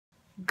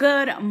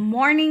Good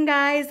morning,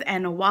 guys,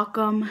 and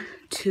welcome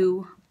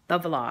to the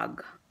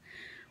vlog.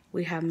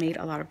 We have made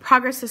a lot of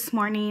progress this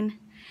morning,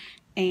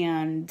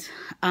 and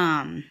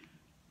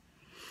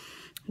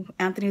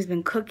Anthony's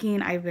been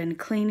cooking, I've been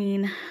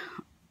cleaning,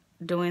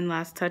 doing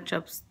last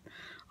touch-ups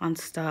on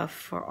stuff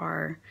for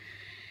our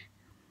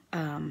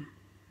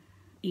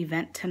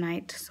event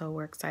tonight, so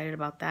we're excited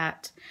about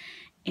that.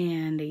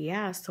 And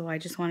yeah, so I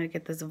just wanted to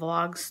get this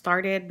vlog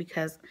started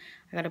because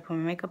I gotta put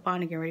my makeup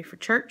on and get ready for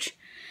church.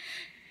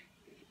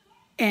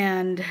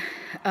 And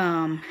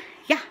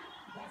yeah,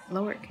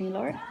 lower it. Can you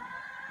lower it?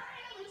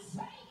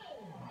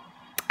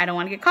 I don't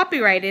want to get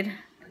copyrighted.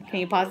 Can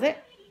you pause it?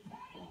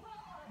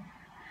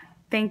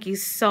 Thank you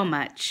so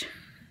much.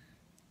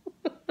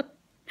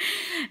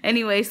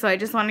 Anyway, so I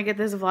just want to get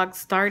this vlog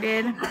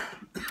started,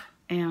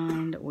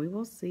 and we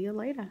will see you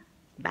later.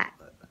 Bye.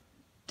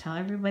 Tell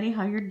everybody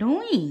how you're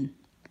doing.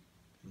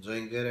 I'm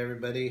doing good,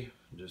 everybody.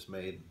 Just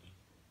made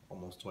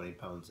almost 20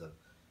 pounds of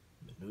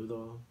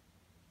menudo,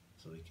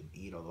 so we can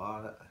eat a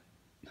lot,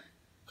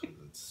 because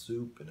it's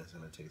soup and it's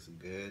going to taste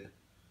good.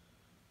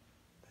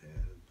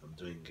 And I'm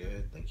doing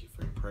good. Thank you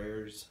for your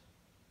prayers.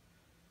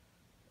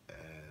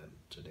 And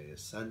today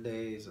is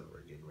Sunday, so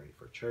we're getting ready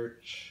for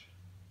church.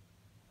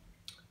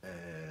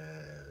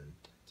 And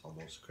it's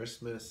almost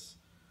Christmas.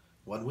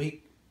 1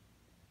 week.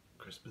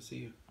 Christmas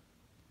Eve.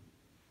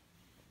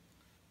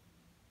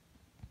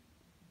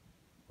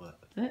 What?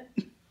 That's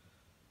it.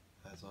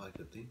 That's all I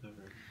could think of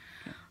right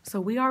now.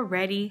 So we are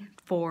ready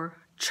for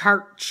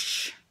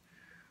church.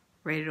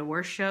 Ready to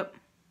worship,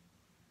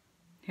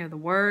 hear the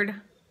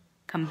word,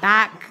 come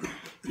back,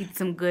 eat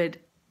some good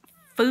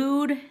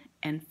food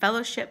and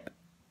fellowship,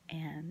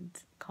 and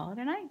call it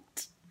a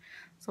night.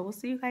 So we'll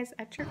see you guys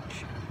at church.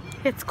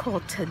 It's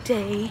cold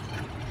today.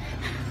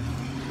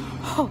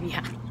 Oh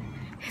yeah,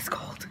 it's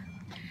cold.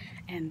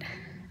 And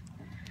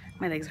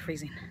my legs are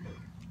freezing.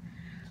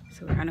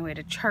 So we're on our way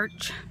to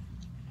church.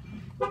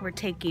 We're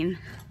taking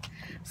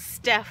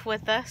Steph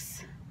with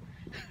us.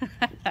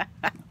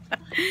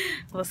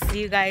 We'll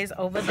see you guys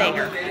over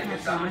there.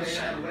 There's Steph,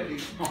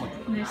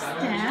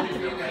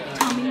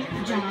 Tommy,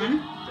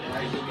 John.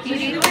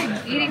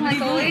 Eating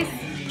like always.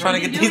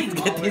 Trying to get these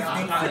things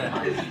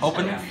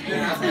open.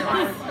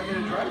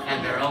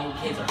 And their own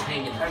kids are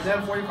hanging. I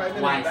was 45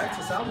 minutes back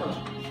to Salvo.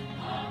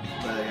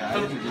 But yeah, I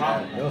didn't do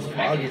that. It was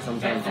foggy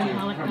sometimes too.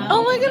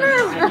 Oh my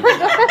goodness!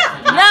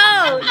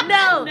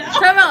 No!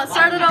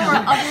 Start it over.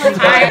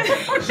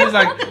 She's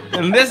like,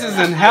 and this is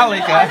in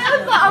Helica.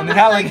 In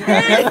Helica.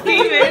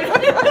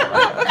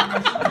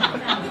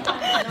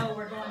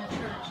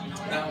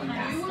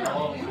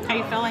 How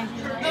you feeling?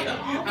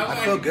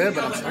 I feel good,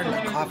 but I'm starting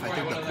to cough. I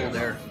think the cold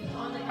air.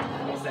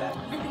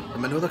 The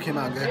menudo came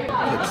out good.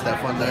 Put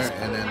Steph on there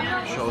and then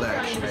show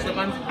that.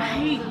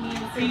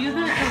 Are you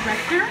the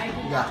director?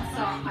 Yeah.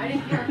 I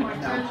didn't care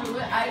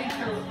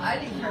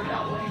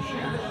about what he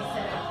said.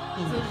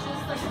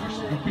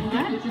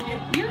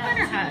 You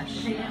better hush.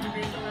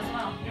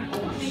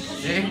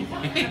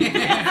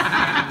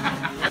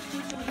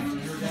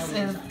 This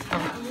is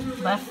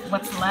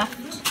what's left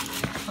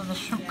of the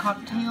shrimp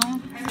cocktail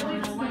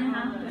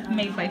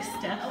made by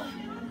Steph.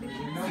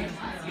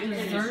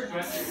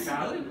 Desserts.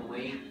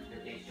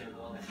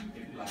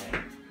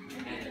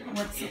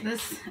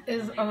 This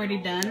is already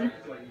done.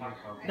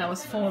 That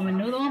was full of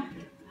menudo.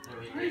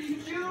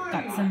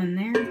 Got some in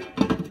there.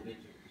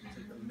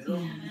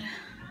 And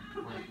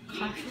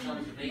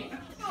coffee.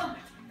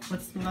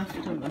 What's left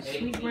of the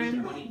sweet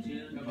bread?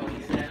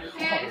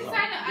 Hey,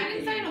 I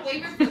didn't sign a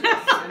waiver for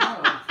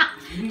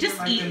this.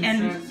 Just eat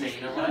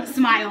and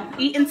smile.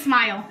 Eat and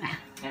smile.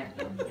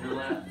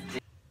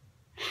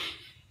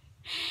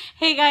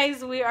 Hey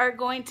guys, we are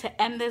going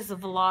to end this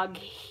vlog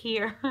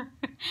here.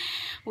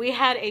 We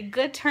had a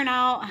good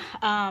turnout.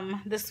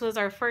 This was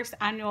our first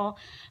annual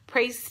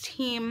praise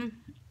team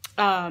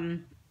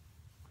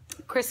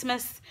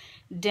Christmas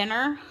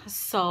dinner,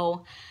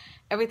 so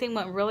everything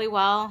went really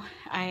well.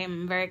 I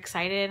am very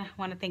excited. I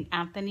want to thank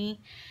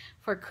Anthony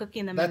for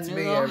cooking the menudo. That's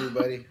me,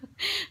 everybody.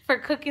 For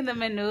cooking the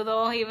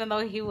menudo, even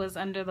though he was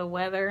under the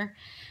weather.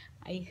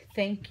 I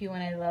thank you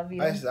and I love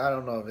you. I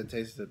don't know if it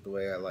tasted the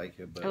way I like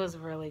it, but it was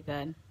really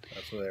good.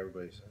 That's what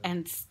everybody said.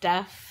 And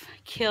Steph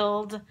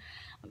killed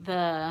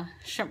the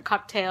shrimp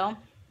cocktail.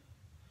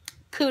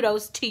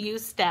 Kudos to you,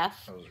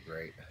 Steph. That was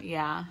great.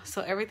 Yeah,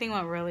 so everything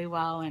went really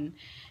well, and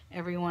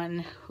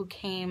everyone who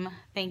came,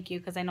 thank you,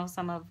 because I know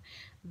some of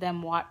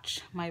them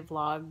watch my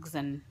vlogs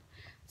and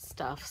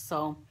stuff.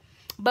 So,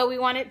 but we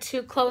wanted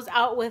to close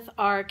out with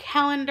our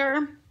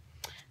calendar.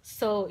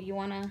 So you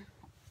want to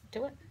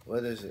do it?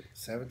 What is it?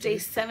 17? Day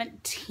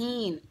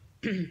 17.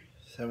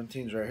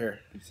 17's right here.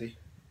 See?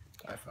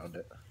 I found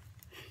it.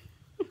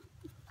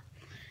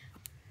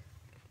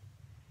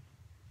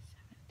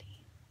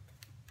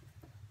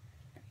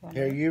 17.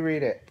 Here, you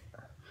read it.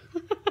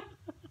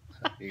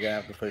 You're gonna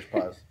have to push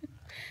pause.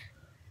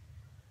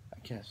 I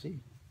can't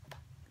see.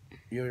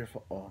 You're your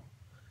phone. Oh,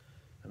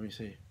 let me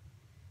see.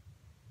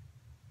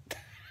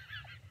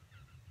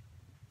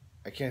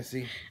 I can't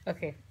see.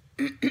 Okay.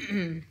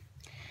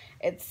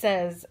 It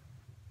says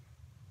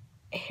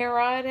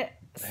Herod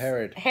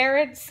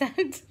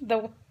sent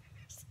the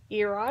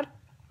Herod.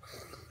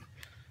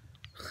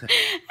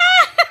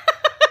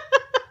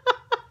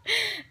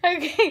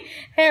 Okay,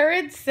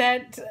 Herod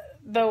sent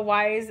the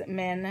wise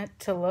men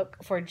to look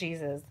for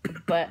Jesus,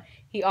 but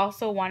he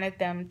also wanted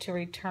them to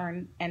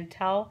return and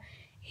tell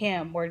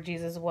him where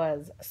Jesus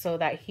was so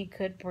that he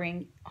could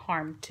bring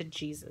harm to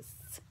Jesus.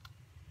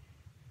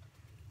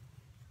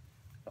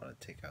 Want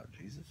to take out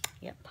Jesus?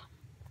 Yep.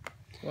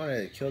 You want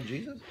to kill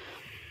Jesus?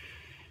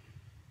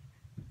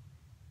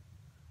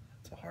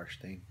 That's a harsh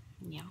thing.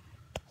 Yeah.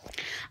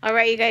 All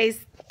right, you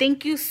guys.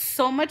 Thank you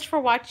so much for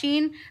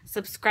watching.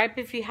 Subscribe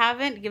if you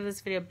haven't. Give this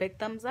video a big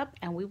thumbs up,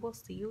 and we will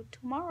see you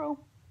tomorrow.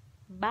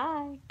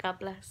 Bye. God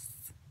bless.